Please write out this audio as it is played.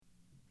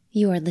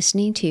You are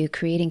listening to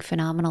Creating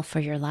Phenomenal for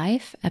Your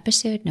Life,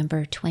 episode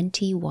number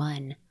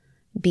 21,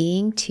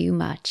 Being Too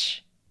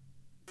Much.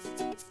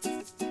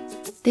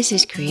 This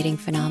is Creating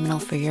Phenomenal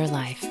for Your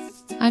Life.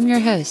 I'm your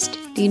host,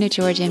 Dina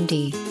George,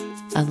 MD,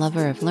 a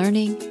lover of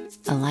learning,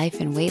 a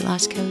life and weight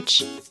loss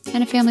coach,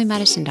 and a family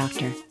medicine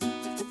doctor.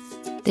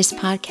 This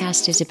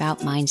podcast is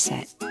about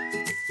mindset.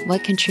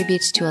 What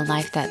contributes to a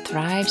life that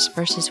thrives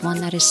versus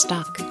one that is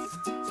stuck?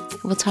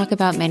 We'll talk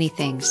about many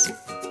things.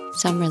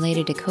 Some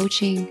related to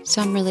coaching,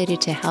 some related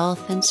to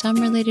health, and some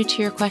related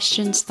to your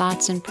questions,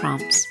 thoughts, and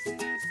prompts.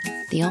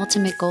 The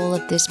ultimate goal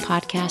of this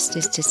podcast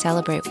is to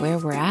celebrate where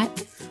we're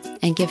at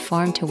and give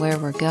form to where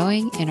we're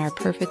going in our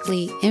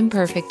perfectly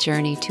imperfect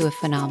journey to a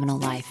phenomenal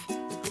life.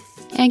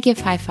 And give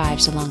high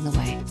fives along the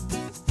way.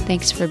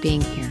 Thanks for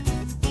being here.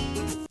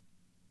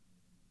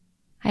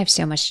 I have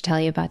so much to tell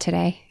you about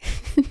today,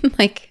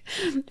 like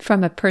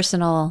from a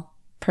personal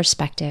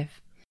perspective.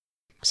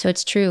 So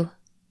it's true.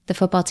 The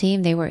football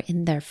team, they were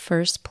in their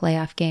first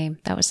playoff game.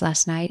 That was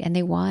last night, and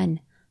they won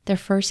their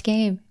first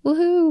game.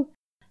 Woohoo!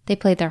 They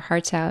played their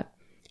hearts out.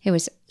 It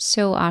was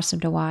so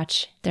awesome to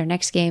watch. Their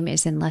next game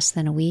is in less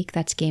than a week.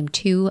 That's game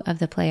 2 of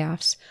the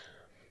playoffs.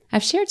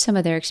 I've shared some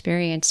of their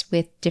experience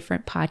with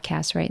different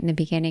podcasts right in the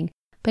beginning,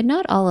 but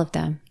not all of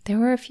them. There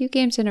were a few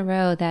games in a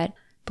row that,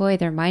 boy,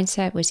 their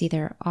mindset was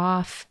either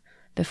off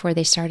before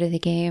they started the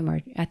game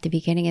or at the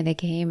beginning of the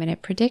game, and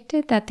it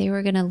predicted that they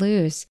were going to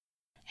lose.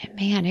 And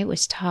man, it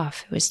was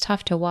tough. It was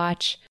tough to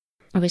watch.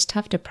 It was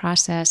tough to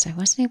process. I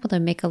wasn't able to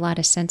make a lot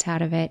of sense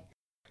out of it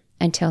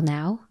until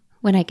now,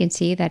 when I can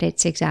see that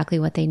it's exactly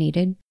what they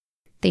needed.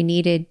 They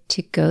needed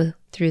to go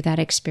through that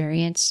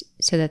experience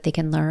so that they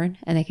can learn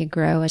and they can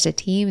grow as a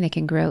team. They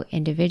can grow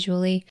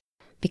individually,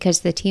 because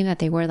the team that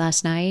they were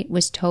last night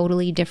was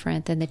totally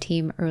different than the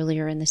team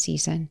earlier in the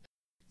season.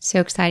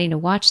 So exciting to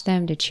watch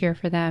them, to cheer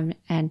for them,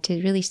 and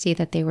to really see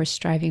that they were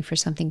striving for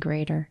something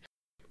greater.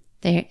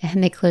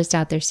 They closed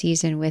out their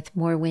season with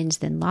more wins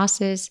than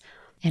losses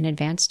and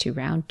advanced to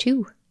round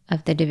 2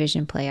 of the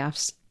division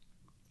playoffs.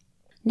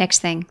 Next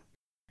thing,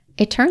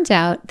 it turns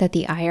out that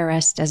the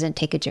IRS doesn't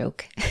take a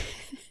joke.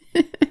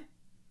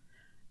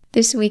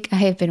 This week, I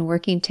have been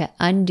working to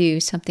undo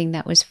something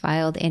that was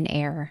filed in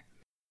error.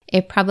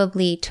 It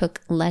probably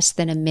took less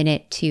than a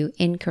minute to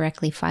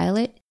incorrectly file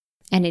it,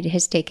 and it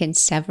has taken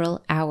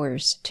several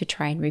hours to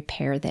try and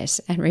repair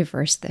this and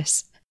reverse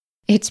this.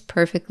 It's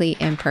perfectly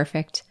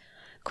imperfect.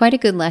 Quite a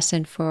good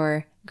lesson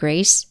for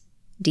grace,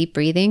 deep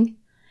breathing,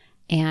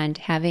 and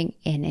having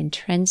an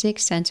intrinsic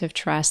sense of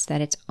trust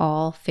that it's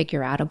all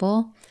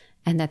figure-outable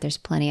and that there's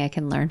plenty I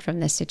can learn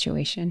from this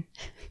situation.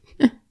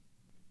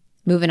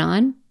 Moving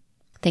on,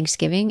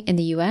 Thanksgiving in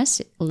the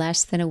U.S.,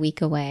 less than a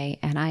week away,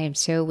 and I am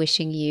so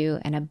wishing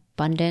you an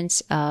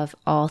abundance of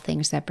all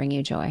things that bring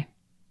you joy.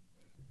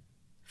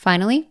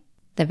 Finally,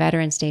 the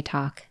Veterans Day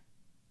talk.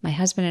 My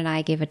husband and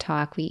I gave a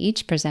talk. We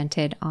each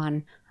presented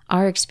on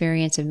our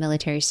experience of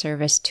military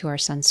service to our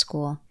son's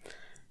school.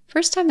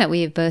 First time that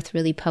we have both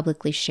really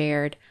publicly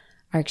shared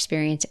our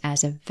experience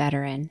as a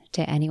veteran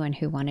to anyone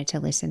who wanted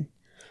to listen.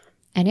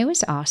 And it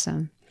was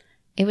awesome.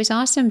 It was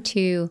awesome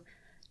to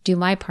do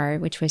my part,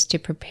 which was to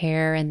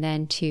prepare and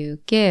then to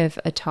give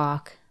a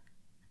talk.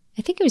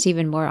 I think it was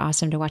even more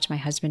awesome to watch my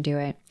husband do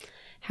it.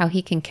 How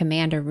he can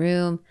command a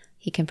room.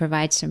 He can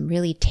provide some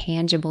really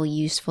tangible,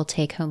 useful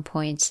take-home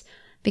points,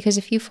 because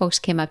a few folks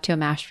came up to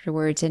him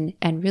afterwards and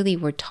really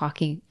were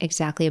talking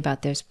exactly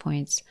about those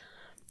points.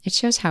 It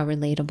shows how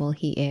relatable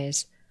he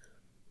is.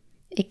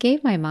 It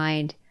gave my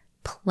mind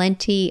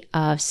plenty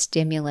of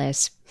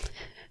stimulus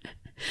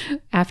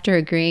after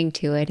agreeing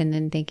to it and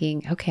then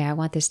thinking, okay, I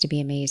want this to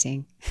be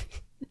amazing.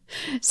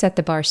 Set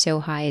the bar so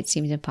high it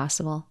seems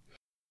impossible.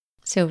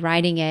 So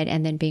writing it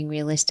and then being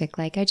realistic,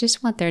 like I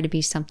just want there to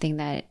be something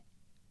that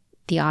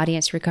the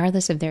audience,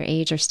 regardless of their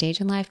age or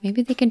stage in life,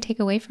 maybe they can take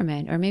away from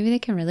it, or maybe they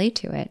can relate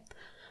to it.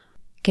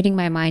 Getting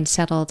my mind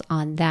settled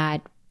on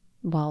that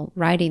while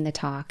writing the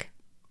talk.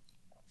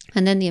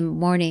 And then the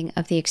morning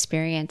of the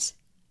experience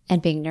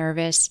and being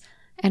nervous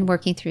and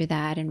working through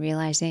that and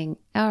realizing,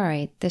 all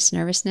right, this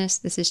nervousness,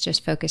 this is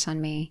just focus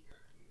on me.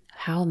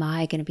 How am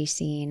I going to be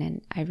seen?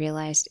 And I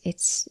realized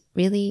it's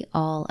really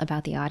all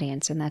about the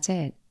audience, and that's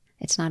it.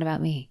 It's not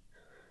about me.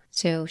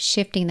 So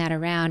shifting that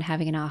around,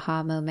 having an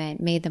aha moment,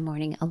 made the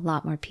morning a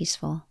lot more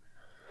peaceful.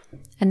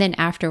 And then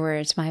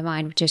afterwards, my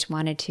mind just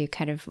wanted to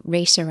kind of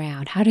race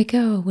around. How'd it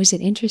go? Was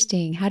it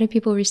interesting? How did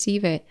people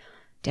receive it?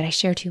 Did I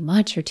share too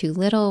much or too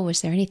little?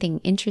 Was there anything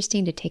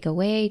interesting to take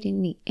away?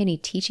 Any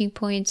teaching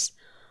points?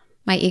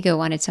 My ego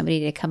wanted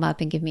somebody to come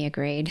up and give me a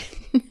grade.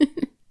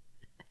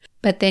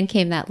 But then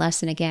came that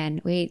lesson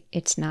again. Wait,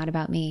 it's not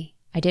about me.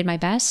 I did my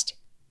best.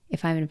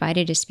 If I'm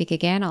invited to speak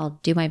again, I'll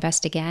do my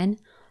best again.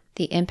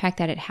 The impact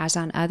that it has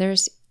on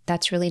others,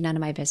 that's really none of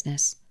my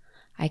business.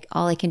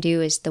 All I can do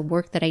is the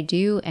work that I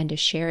do and to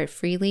share it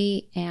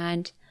freely.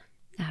 And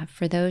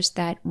for those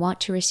that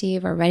want to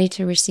receive or ready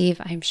to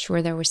receive, I'm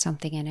sure there was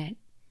something in it.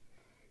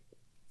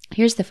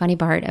 Here's the funny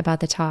part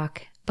about the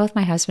talk. Both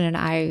my husband and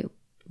I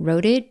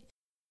wrote it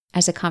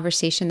as a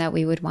conversation that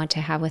we would want to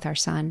have with our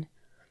son,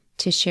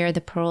 to share the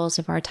pearls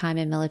of our time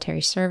in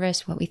military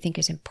service, what we think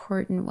is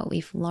important, what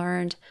we've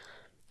learned,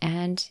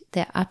 and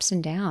the ups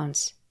and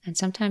downs, and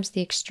sometimes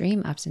the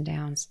extreme ups and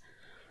downs.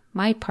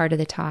 My part of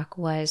the talk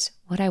was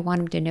what I want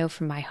him to know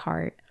from my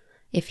heart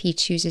if he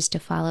chooses to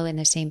follow in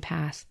the same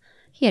path.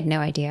 He had no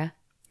idea.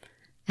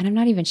 And I'm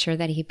not even sure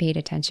that he paid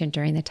attention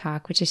during the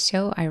talk, which is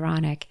so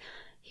ironic.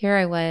 Here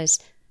I was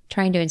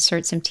trying to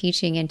insert some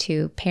teaching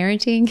into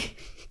parenting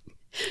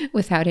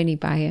without any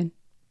buy-in.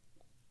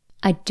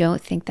 I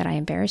don't think that I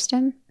embarrassed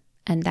him,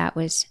 and that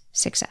was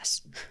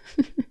success.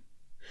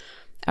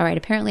 All right,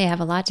 apparently I have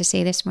a lot to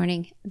say this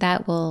morning.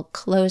 That will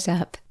close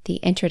up the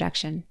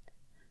introduction.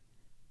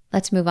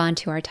 Let's move on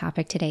to our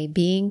topic today,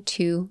 being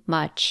too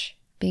much.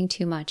 Being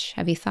too much.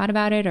 Have you thought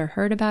about it or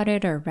heard about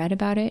it or read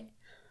about it?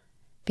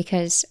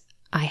 Because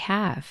I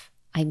have.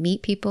 I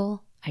meet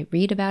people, I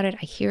read about it,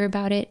 I hear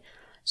about it.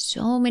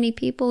 So many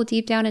people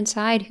deep down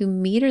inside who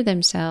meter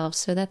themselves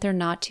so that they're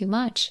not too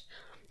much.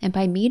 And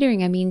by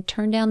metering, I mean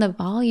turn down the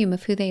volume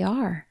of who they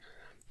are,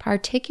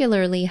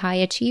 particularly high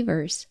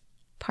achievers,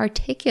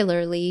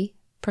 particularly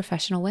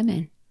professional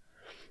women.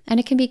 And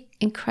it can be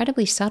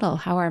incredibly subtle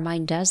how our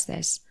mind does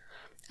this.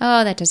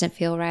 Oh, that doesn't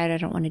feel right. I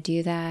don't want to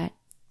do that.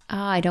 Oh,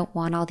 I don't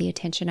want all the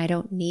attention. I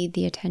don't need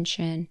the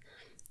attention.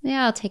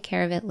 Yeah, I'll take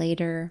care of it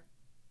later.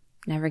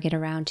 Never get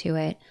around to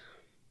it.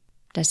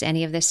 Does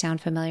any of this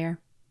sound familiar?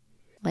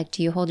 Like,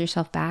 do you hold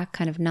yourself back,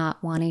 kind of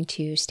not wanting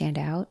to stand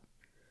out?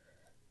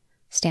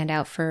 Stand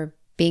out for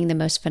being the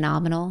most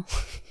phenomenal,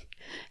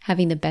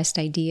 having the best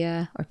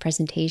idea or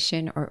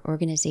presentation or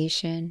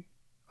organization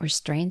or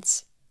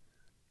strengths?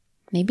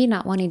 Maybe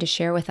not wanting to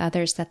share with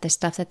others that the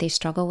stuff that they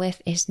struggle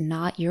with is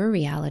not your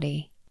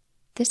reality.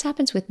 This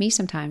happens with me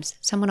sometimes.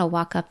 Someone will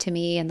walk up to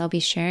me and they'll be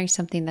sharing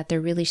something that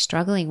they're really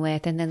struggling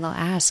with, and then they'll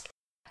ask,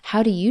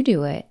 how do you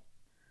do it?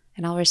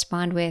 And I'll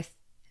respond with,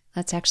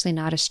 that's actually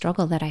not a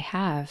struggle that I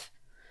have.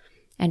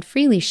 And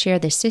freely share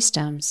the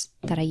systems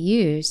that I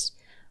use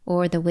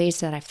or the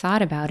ways that I've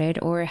thought about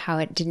it or how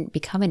it didn't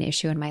become an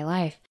issue in my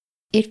life.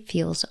 It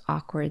feels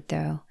awkward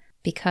though,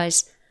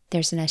 because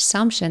there's an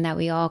assumption that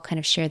we all kind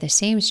of share the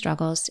same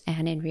struggles,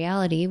 and in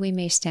reality, we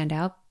may stand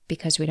out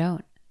because we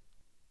don't.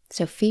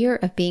 So fear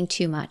of being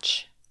too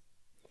much.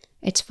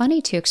 It's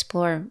funny to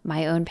explore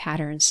my own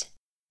patterns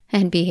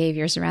and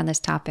behaviors around this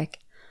topic.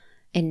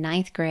 In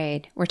 9th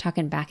grade, we're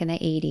talking back in the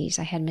 80s,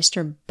 I had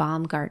Mr.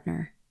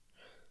 Baumgartner.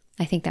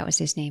 I think that was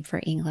his name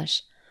for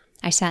English.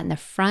 I sat in the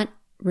front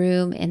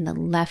room in the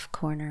left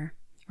corner,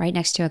 right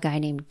next to a guy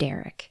named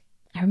Derek.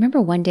 I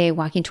remember one day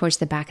walking towards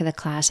the back of the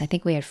class. I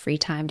think we had free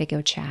time to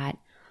go chat.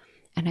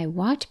 And I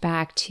walked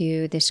back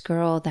to this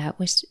girl that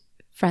was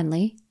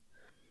friendly.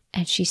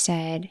 And she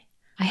said,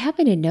 I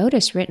happen to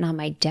notice written on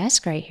my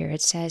desk right here,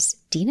 it says,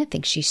 Dina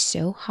thinks she's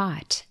so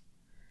hot.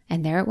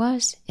 And there it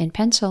was, in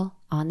pencil,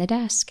 on the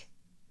desk.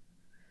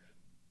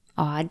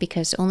 Odd,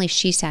 because only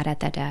she sat at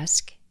that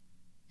desk.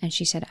 And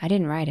she said, I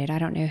didn't write it. I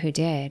don't know who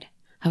did.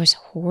 I was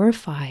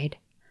horrified.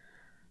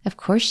 Of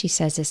course she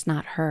says it's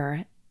not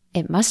her.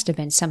 It must have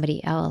been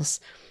somebody else.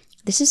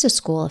 This is a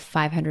school of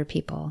 500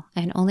 people,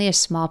 and only a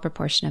small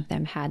proportion of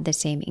them had the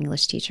same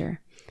English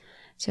teacher.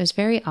 So it's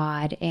very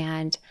odd,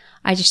 and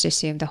I just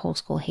assumed the whole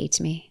school hates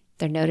me.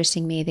 They're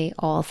noticing me. They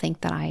all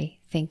think that I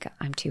think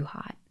I'm too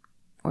hot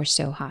or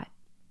so hot.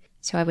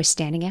 So I was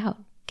standing out,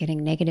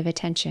 getting negative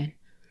attention.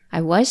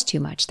 I was too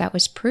much. That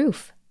was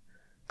proof.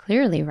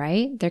 Clearly,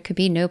 right? There could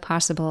be no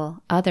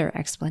possible other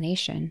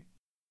explanation.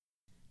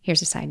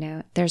 Here's a side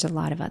note. There's a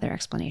lot of other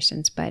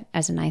explanations, but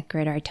as a 9th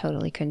grader, I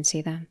totally couldn't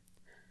see them.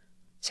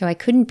 So I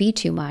couldn't be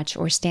too much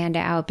or stand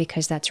out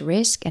because that's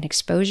risk and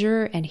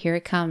exposure, and here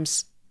it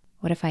comes.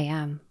 What if I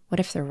am? What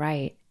if they're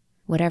right?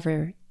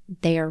 Whatever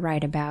they are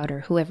right about,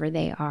 or whoever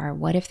they are,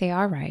 what if they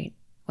are right?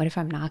 What if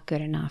I'm not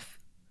good enough?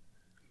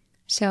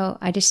 So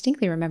I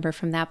distinctly remember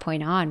from that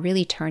point on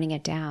really turning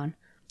it down,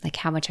 like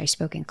how much I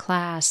spoke in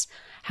class,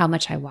 how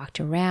much I walked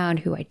around,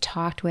 who I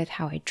talked with,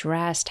 how I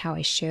dressed, how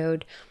I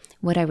showed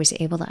what I was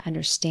able to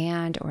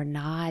understand or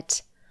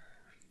not.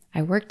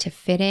 I worked to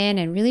fit in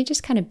and really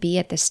just kind of be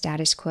at the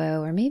status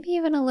quo, or maybe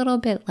even a little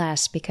bit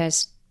less,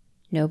 because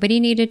nobody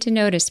needed to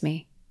notice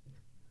me.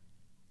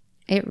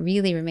 It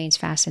really remains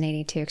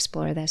fascinating to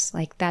explore this.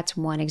 Like, that's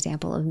one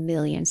example of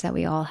millions that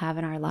we all have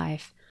in our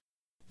life.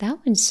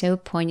 That one so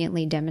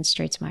poignantly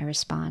demonstrates my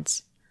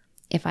response.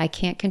 If I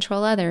can't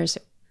control others,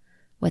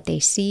 what they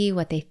see,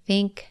 what they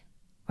think,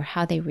 or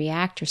how they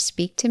react or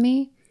speak to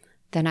me,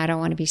 then I don't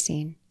want to be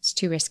seen. It's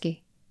too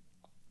risky.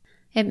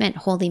 It meant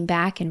holding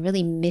back and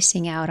really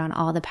missing out on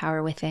all the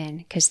power within,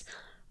 because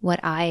what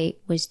I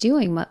was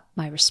doing, what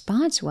my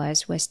response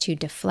was to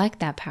deflect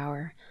that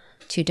power,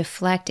 to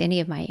deflect any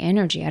of my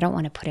energy. I don't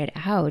want to put it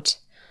out.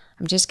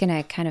 I'm just going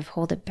to kind of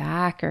hold it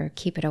back or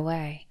keep it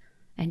away,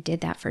 and did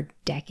that for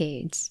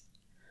decades.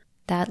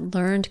 That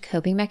learned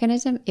coping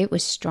mechanism, it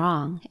was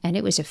strong and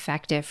it was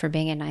effective for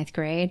being in 9th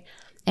grade,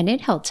 and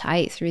it held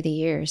tight through the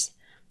years.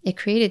 It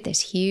created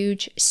this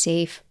huge,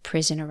 safe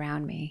prison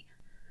around me.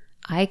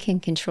 I can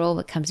control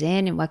what comes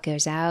in and what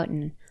goes out,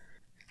 and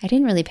I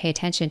didn't really pay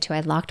attention to I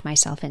locked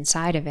myself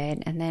inside of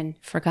it and then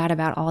forgot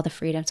about all the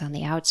freedoms on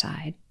the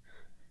outside.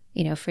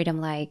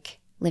 Freedom like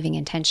living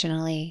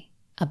intentionally,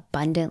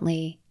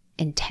 abundantly,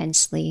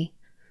 intensely,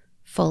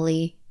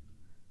 fully,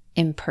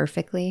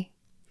 imperfectly.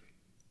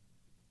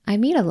 I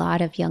meet a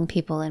lot of young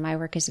people in my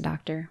work as a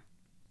doctor.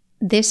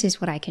 This is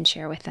what I can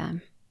share with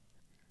them.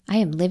 I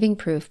am living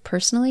proof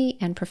personally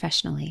and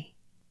professionally,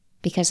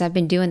 because I've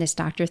been doing this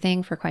doctor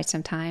thing for quite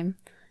some time,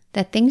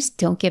 that things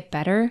don't get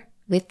better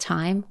with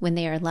time when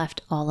they are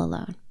left all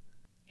alone.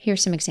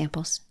 Here's some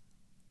examples.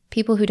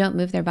 People who don't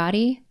move their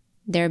body,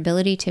 their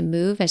ability to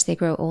move as they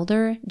grow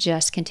older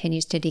just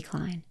continues to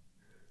decline.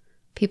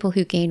 People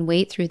who gain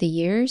weight through the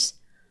years,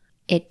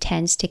 it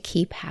tends to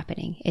keep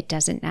happening. It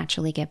doesn't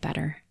naturally get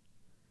better.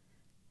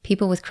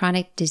 People with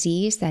chronic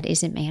disease that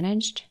isn't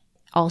managed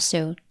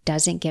also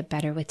doesn't get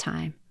better with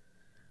time.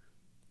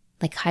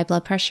 Like high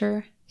blood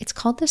pressure, it's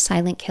called the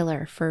silent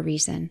killer for a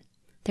reason.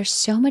 There's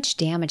so much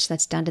damage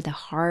that's done to the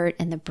heart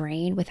and the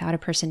brain without a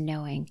person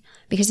knowing,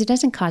 because it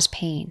doesn't cause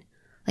pain.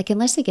 Like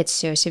unless they get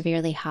so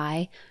severely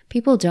high,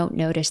 people don't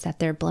notice that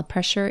their blood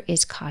pressure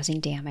is causing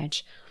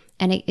damage,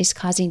 and it is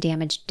causing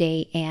damage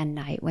day and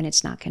night when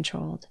it's not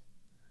controlled.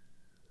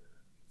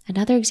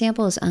 Another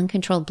example is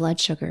uncontrolled blood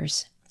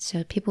sugars.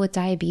 So people with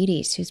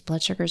diabetes whose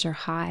blood sugars are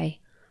high,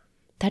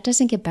 that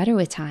doesn't get better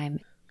with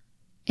time.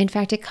 In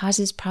fact, it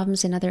causes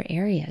problems in other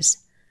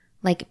areas,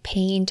 like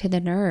pain to the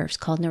nerves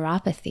called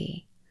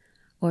neuropathy,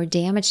 or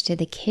damage to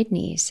the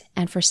kidneys.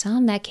 And for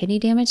some, that kidney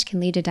damage can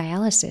lead to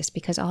dialysis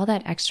because all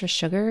that extra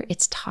sugar,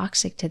 it's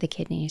toxic to the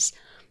kidneys.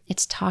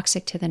 It's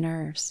toxic to the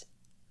nerves.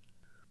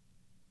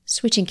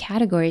 Switching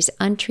categories,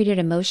 untreated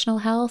emotional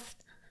health,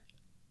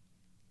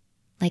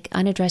 like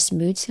unaddressed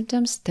mood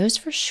symptoms, those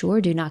for sure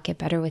do not get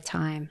better with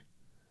time.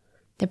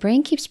 The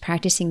brain keeps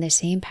practicing the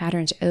same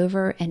patterns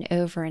over and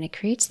over, and it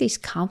creates these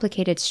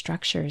complicated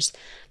structures,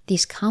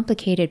 these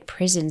complicated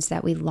prisons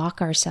that we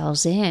lock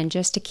ourselves in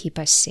just to keep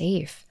us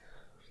safe.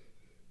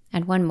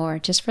 And one more,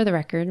 just for the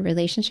record,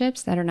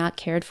 relationships that are not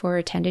cared for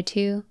or tended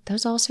to,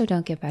 those also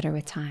don't get better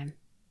with time.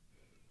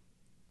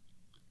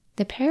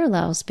 The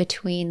parallels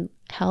between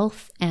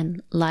health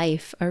and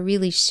life are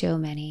really so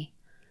many.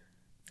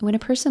 When a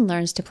person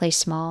learns to play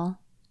small,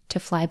 to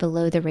fly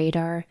below the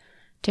radar,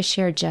 to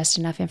share just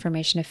enough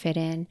information to fit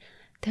in,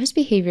 those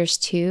behaviors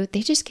too,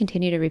 they just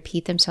continue to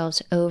repeat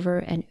themselves over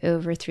and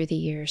over through the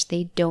years.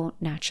 They don't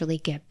naturally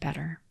get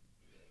better.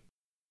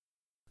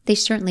 They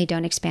certainly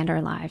don't expand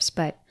our lives,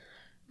 but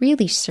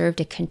really serve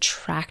to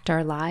contract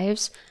our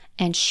lives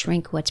and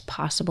shrink what's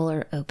possible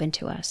or open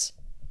to us.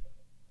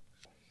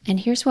 And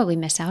here's what we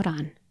miss out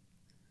on.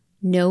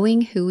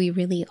 Knowing who we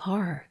really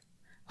are,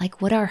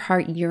 like what our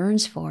heart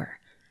yearns for,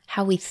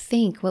 how we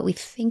think, what we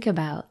think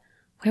about,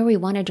 where we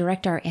want to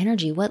direct our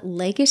energy, what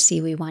legacy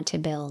we want to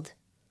build.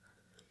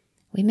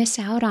 We miss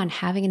out on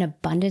having an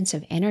abundance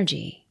of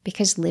energy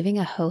because living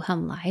a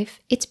ho-hum life,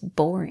 it's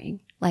boring,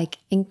 like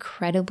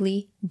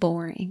incredibly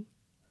boring.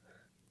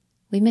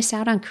 We miss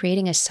out on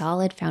creating a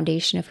solid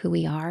foundation of who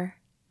we are.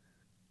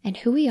 And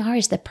who we are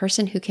is the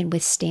person who can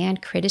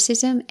withstand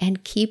criticism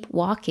and keep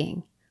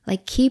walking,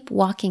 like keep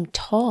walking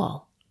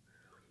tall.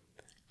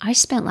 I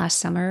spent last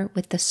summer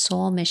with the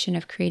sole mission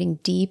of creating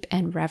deep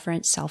and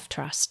reverent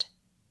self-trust.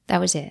 That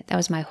was it. That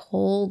was my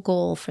whole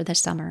goal for the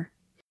summer.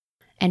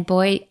 And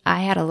boy, I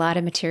had a lot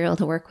of material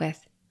to work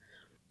with.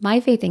 My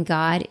faith in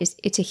God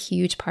it's a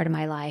huge part of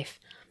my life.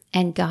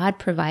 And God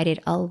provided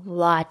a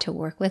lot to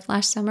work with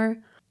last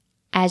summer,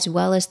 as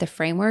well as the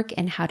framework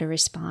and how to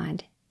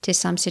respond to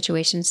some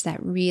situations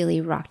that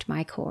really rocked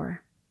my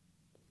core.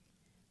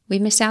 We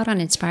miss out on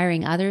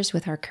inspiring others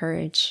with our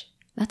courage.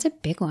 That's a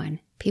big one.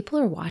 People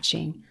are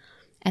watching,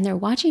 and they're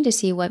watching to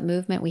see what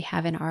movement we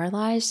have in our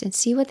lives and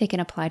see what they can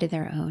apply to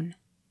their own.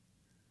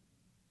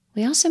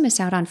 We also miss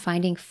out on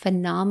finding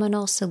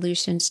phenomenal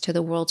solutions to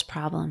the world's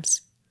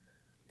problems.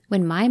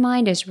 When my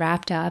mind is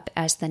wrapped up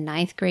as the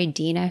 9th grade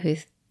Dina who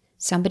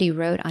somebody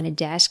wrote on a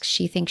desk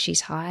she thinks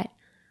she's hot,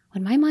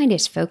 when my mind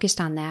is focused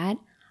on that,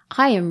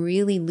 I am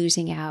really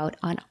losing out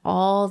on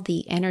all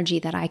the energy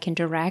that I can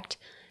direct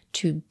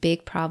to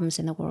big problems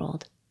in the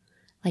world,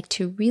 like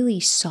to really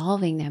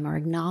solving them or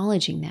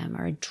acknowledging them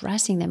or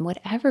addressing them,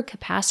 whatever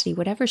capacity,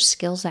 whatever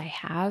skills I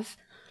have,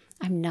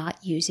 I'm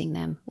not using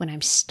them when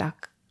I'm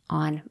stuck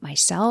on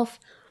myself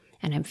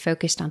and I'm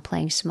focused on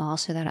playing small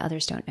so that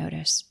others don't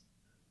notice.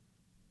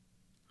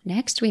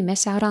 Next, we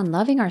miss out on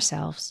loving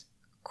ourselves,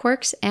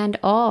 quirks and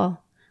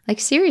all. Like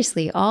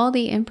seriously, all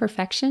the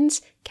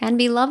imperfections can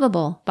be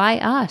lovable by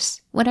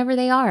us, whatever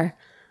they are.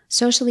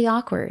 Socially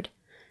awkward,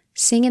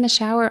 sing in the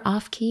shower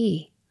off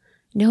key,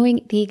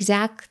 knowing the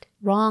exact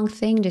wrong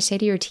thing to say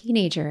to your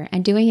teenager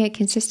and doing it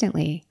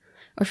consistently,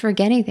 or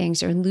forgetting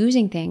things or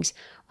losing things.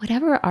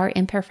 Whatever our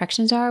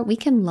imperfections are, we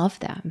can love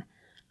them.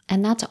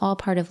 And that's all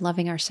part of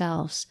loving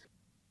ourselves,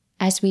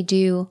 as we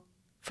do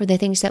for the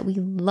things that we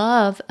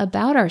love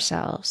about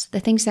ourselves, the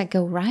things that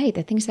go right,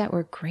 the things that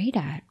we're great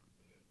at.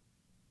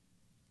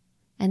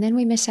 And then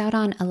we miss out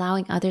on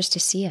allowing others to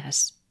see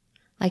us,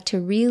 like to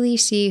really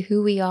see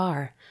who we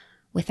are,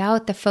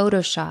 without the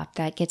Photoshop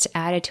that gets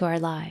added to our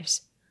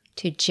lives,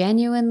 to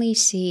genuinely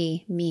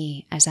see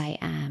me as I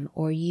am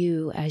or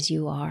you as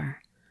you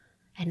are.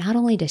 And not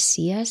only to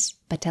see us,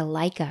 but to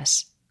like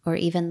us or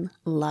even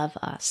love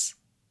us.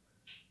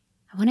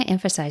 I want to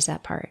emphasize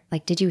that part.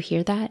 Like, did you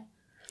hear that?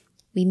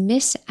 We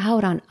miss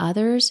out on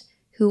others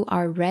who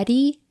are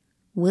ready,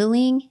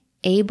 willing,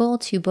 able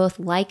to both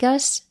like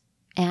us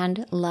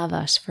and love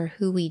us for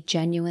who we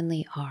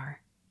genuinely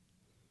are.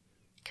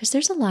 Because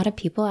there's a lot of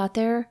people out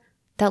there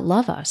that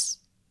love us.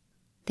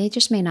 They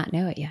just may not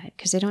know it yet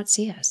because they don't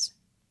see us.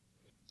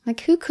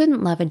 Like, who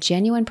couldn't love a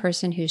genuine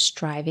person who's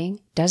striving,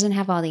 doesn't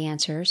have all the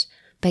answers,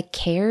 but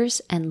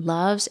cares and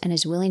loves and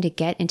is willing to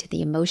get into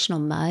the emotional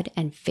mud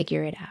and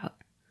figure it out?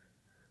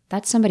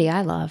 That's somebody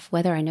I love,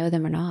 whether I know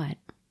them or not.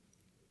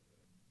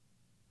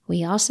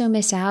 We also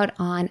miss out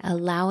on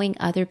allowing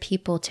other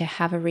people to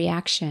have a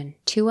reaction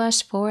to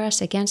us, for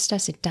us, against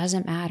us. It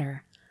doesn't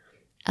matter.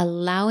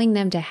 Allowing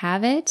them to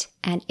have it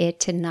and it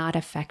to not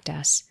affect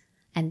us.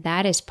 And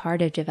that is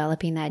part of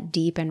developing that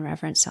deep and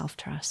reverent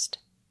self-trust.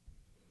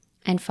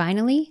 And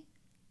finally,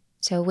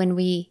 so when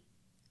we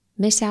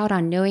miss out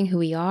on knowing who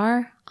we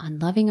are, on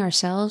loving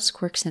ourselves,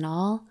 quirks and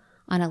all,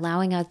 on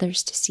allowing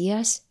others to see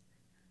us,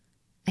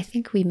 I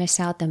think we miss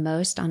out the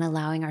most on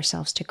allowing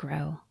ourselves to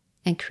grow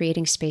and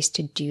creating space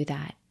to do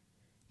that,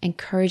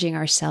 encouraging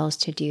ourselves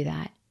to do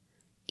that,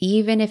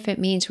 even if it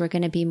means we're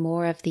going to be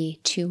more of the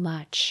too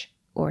much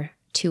or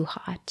too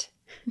hot.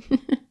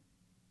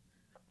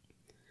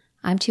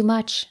 I'm too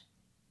much.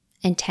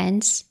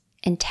 Intense,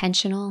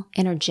 intentional,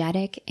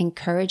 energetic,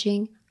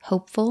 encouraging,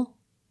 hopeful.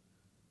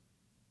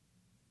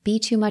 Be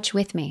too much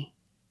with me.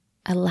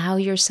 Allow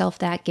yourself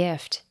that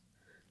gift.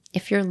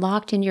 If you're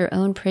locked in your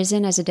own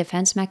prison as a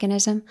defense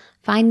mechanism,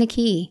 find the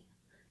key.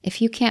 If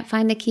you can't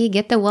find the key,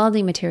 get the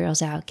welding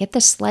materials out, get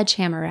the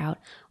sledgehammer out,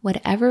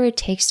 whatever it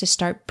takes to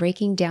start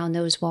breaking down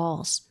those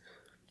walls.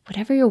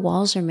 Whatever your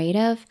walls are made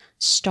of,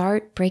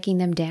 start breaking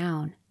them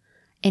down.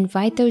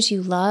 Invite those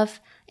you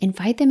love,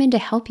 invite them in to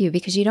help you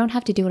because you don't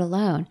have to do it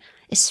alone,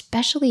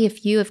 especially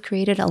if you have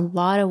created a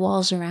lot of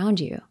walls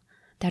around you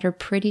that are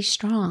pretty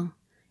strong.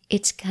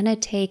 It's gonna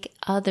take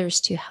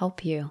others to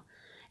help you.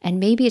 And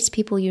maybe it's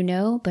people you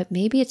know, but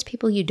maybe it's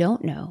people you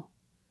don't know.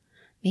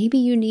 Maybe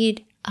you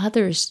need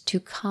others to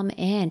come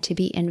in, to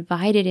be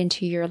invited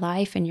into your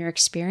life and your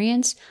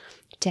experience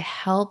to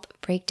help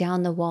break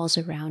down the walls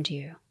around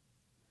you.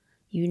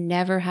 You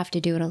never have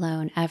to do it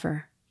alone,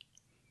 ever.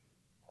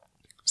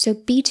 So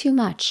be too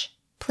much.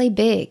 Play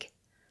big.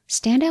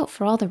 Stand out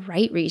for all the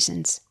right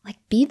reasons. Like,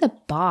 be the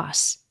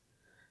boss.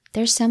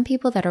 There's some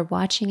people that are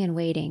watching and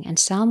waiting, and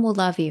some will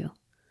love you.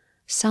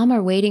 Some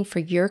are waiting for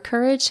your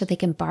courage so they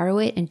can borrow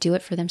it and do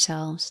it for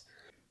themselves.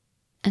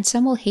 And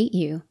some will hate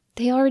you.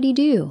 They already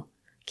do.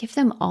 Give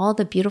them all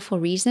the beautiful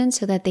reasons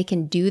so that they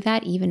can do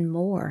that even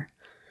more.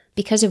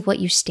 Because of what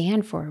you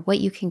stand for, what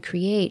you can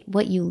create,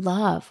 what you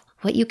love,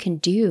 what you can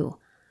do.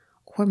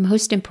 Or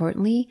most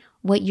importantly,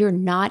 what you're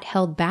not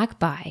held back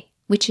by,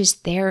 which is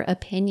their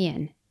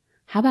opinion.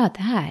 How about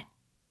that?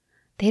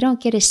 They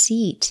don't get a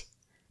seat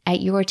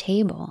at your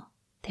table.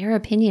 Their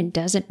opinion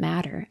doesn't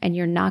matter, and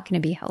you're not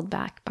going to be held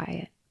back by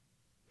it.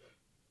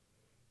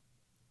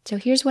 So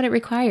here's what it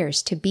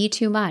requires to be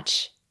too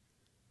much,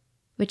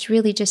 which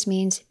really just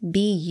means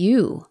be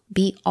you,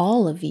 be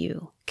all of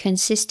you,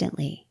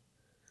 consistently.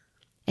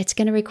 It's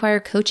going to require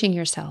coaching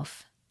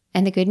yourself.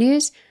 And the good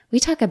news, we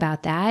talk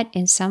about that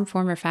in some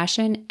form or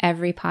fashion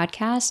every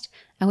podcast,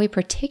 and we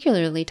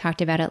particularly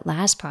talked about it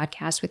last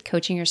podcast with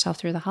coaching yourself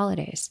through the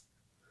holidays.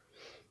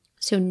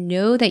 So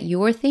know that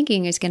your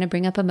thinking is going to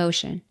bring up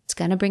emotion. It's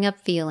going to bring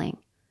up feeling.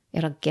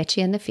 It'll get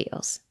you in the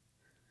feels.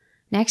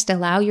 Next,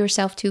 allow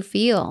yourself to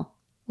feel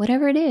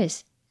whatever it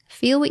is.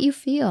 Feel what you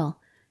feel.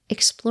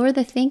 Explore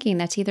the thinking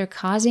that's either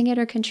causing it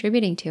or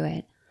contributing to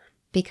it.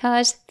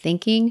 Because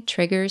thinking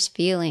triggers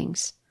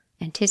feelings.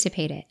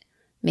 Anticipate it.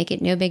 Make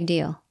it no big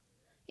deal.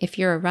 If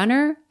you're a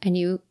runner and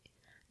you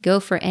go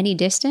for any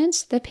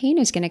distance, the pain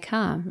is going to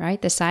come,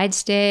 right? The side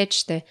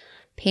stitch, the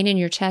pain in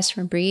your chest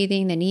from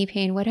breathing, the knee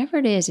pain, whatever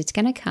it is, it's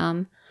going to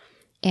come.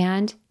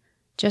 And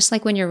just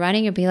like when you're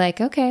running, you'll be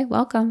like, okay,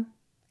 welcome.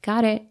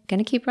 Got it.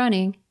 Going to keep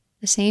running.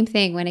 The same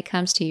thing when it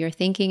comes to your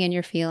thinking and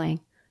your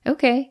feeling.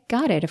 Okay,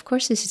 got it. Of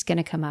course this is going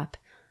to come up.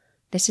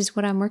 This is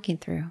what I'm working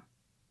through.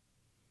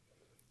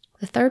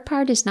 The third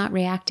part is not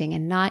reacting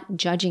and not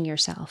judging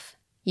yourself.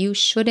 You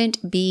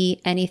shouldn't be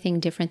anything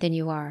different than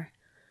you are.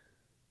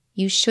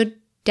 You should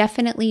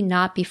definitely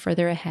not be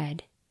further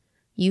ahead.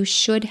 You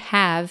should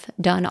have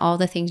done all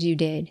the things you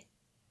did.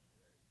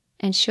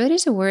 And should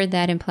is a word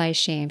that implies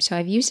shame, so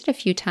I've used it a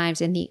few times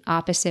in the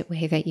opposite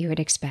way that you would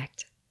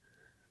expect.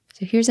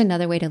 So here's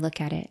another way to look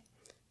at it.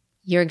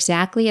 You're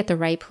exactly at the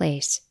right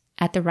place,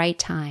 at the right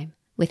time,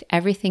 with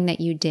everything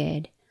that you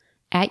did,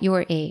 at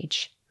your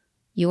age.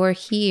 You're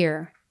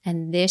here,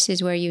 and this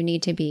is where you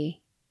need to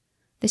be.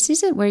 This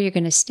isn't where you're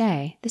going to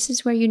stay. This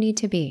is where you need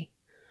to be.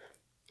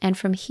 And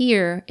from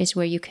here is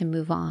where you can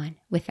move on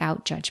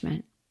without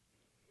judgment.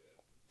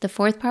 The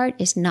fourth part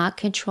is not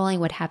controlling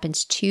what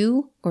happens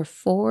to or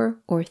for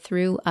or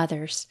through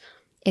others.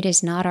 It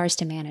is not ours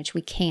to manage.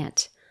 We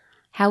can't.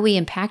 How we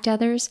impact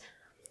others,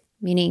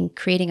 meaning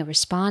creating a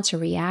response or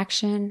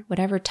reaction,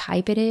 whatever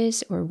type it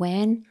is or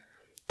when,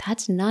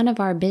 that's none of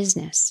our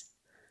business.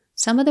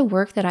 Some of the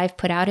work that I've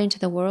put out into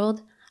the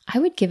world, I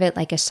would give it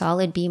like a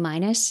solid B-,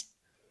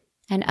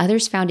 and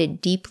others found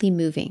it deeply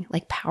moving,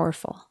 like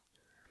powerful.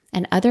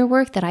 And other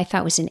work that I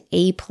thought was an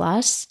A+,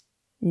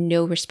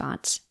 no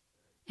response.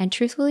 And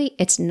truthfully,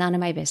 it's none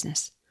of my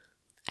business.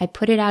 I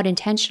put it out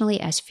intentionally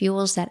as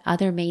fuels that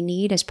other may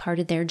need as part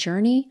of their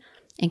journey,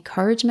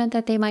 encouragement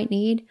that they might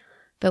need,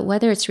 but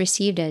whether it's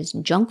received as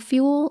junk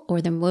fuel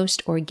or the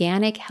most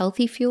organic,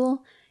 healthy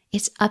fuel,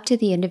 it's up to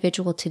the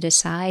individual to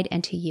decide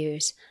and to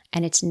use,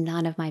 and it's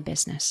none of my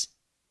business.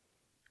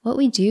 What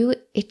we do,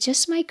 it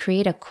just might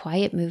create a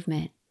quiet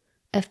movement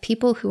of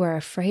people who are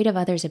afraid of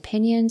others'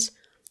 opinions,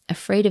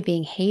 afraid of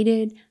being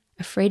hated,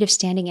 afraid of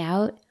standing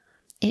out.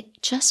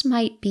 It just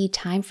might be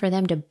time for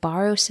them to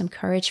borrow some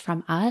courage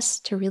from us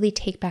to really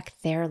take back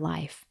their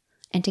life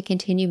and to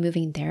continue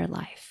moving their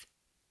life.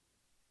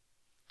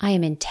 I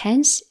am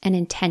intense and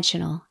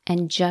intentional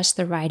and just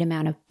the right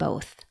amount of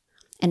both.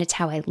 And it's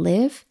how I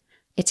live.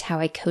 It's how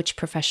I coach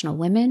professional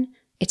women.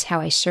 It's how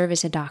I serve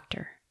as a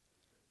doctor.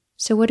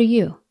 So what are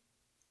you?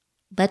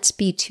 Let's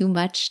be too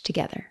much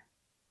together.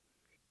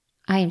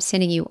 I am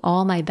sending you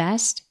all my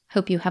best.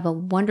 Hope you have a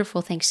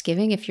wonderful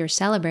Thanksgiving if you're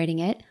celebrating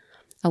it,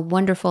 a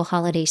wonderful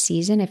holiday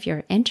season if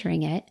you're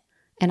entering it,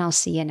 and I'll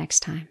see you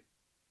next time.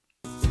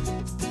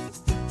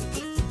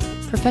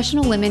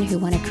 Professional women who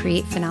want to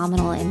create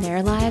phenomenal in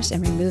their lives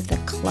and remove the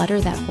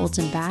clutter that holds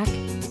them back,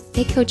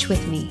 they coach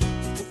with me.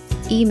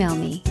 Email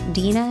me,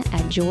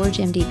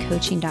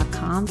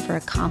 dina@georgemdcoaching.com for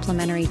a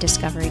complimentary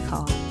discovery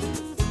call.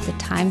 The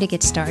time to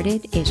get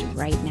started is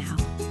right now.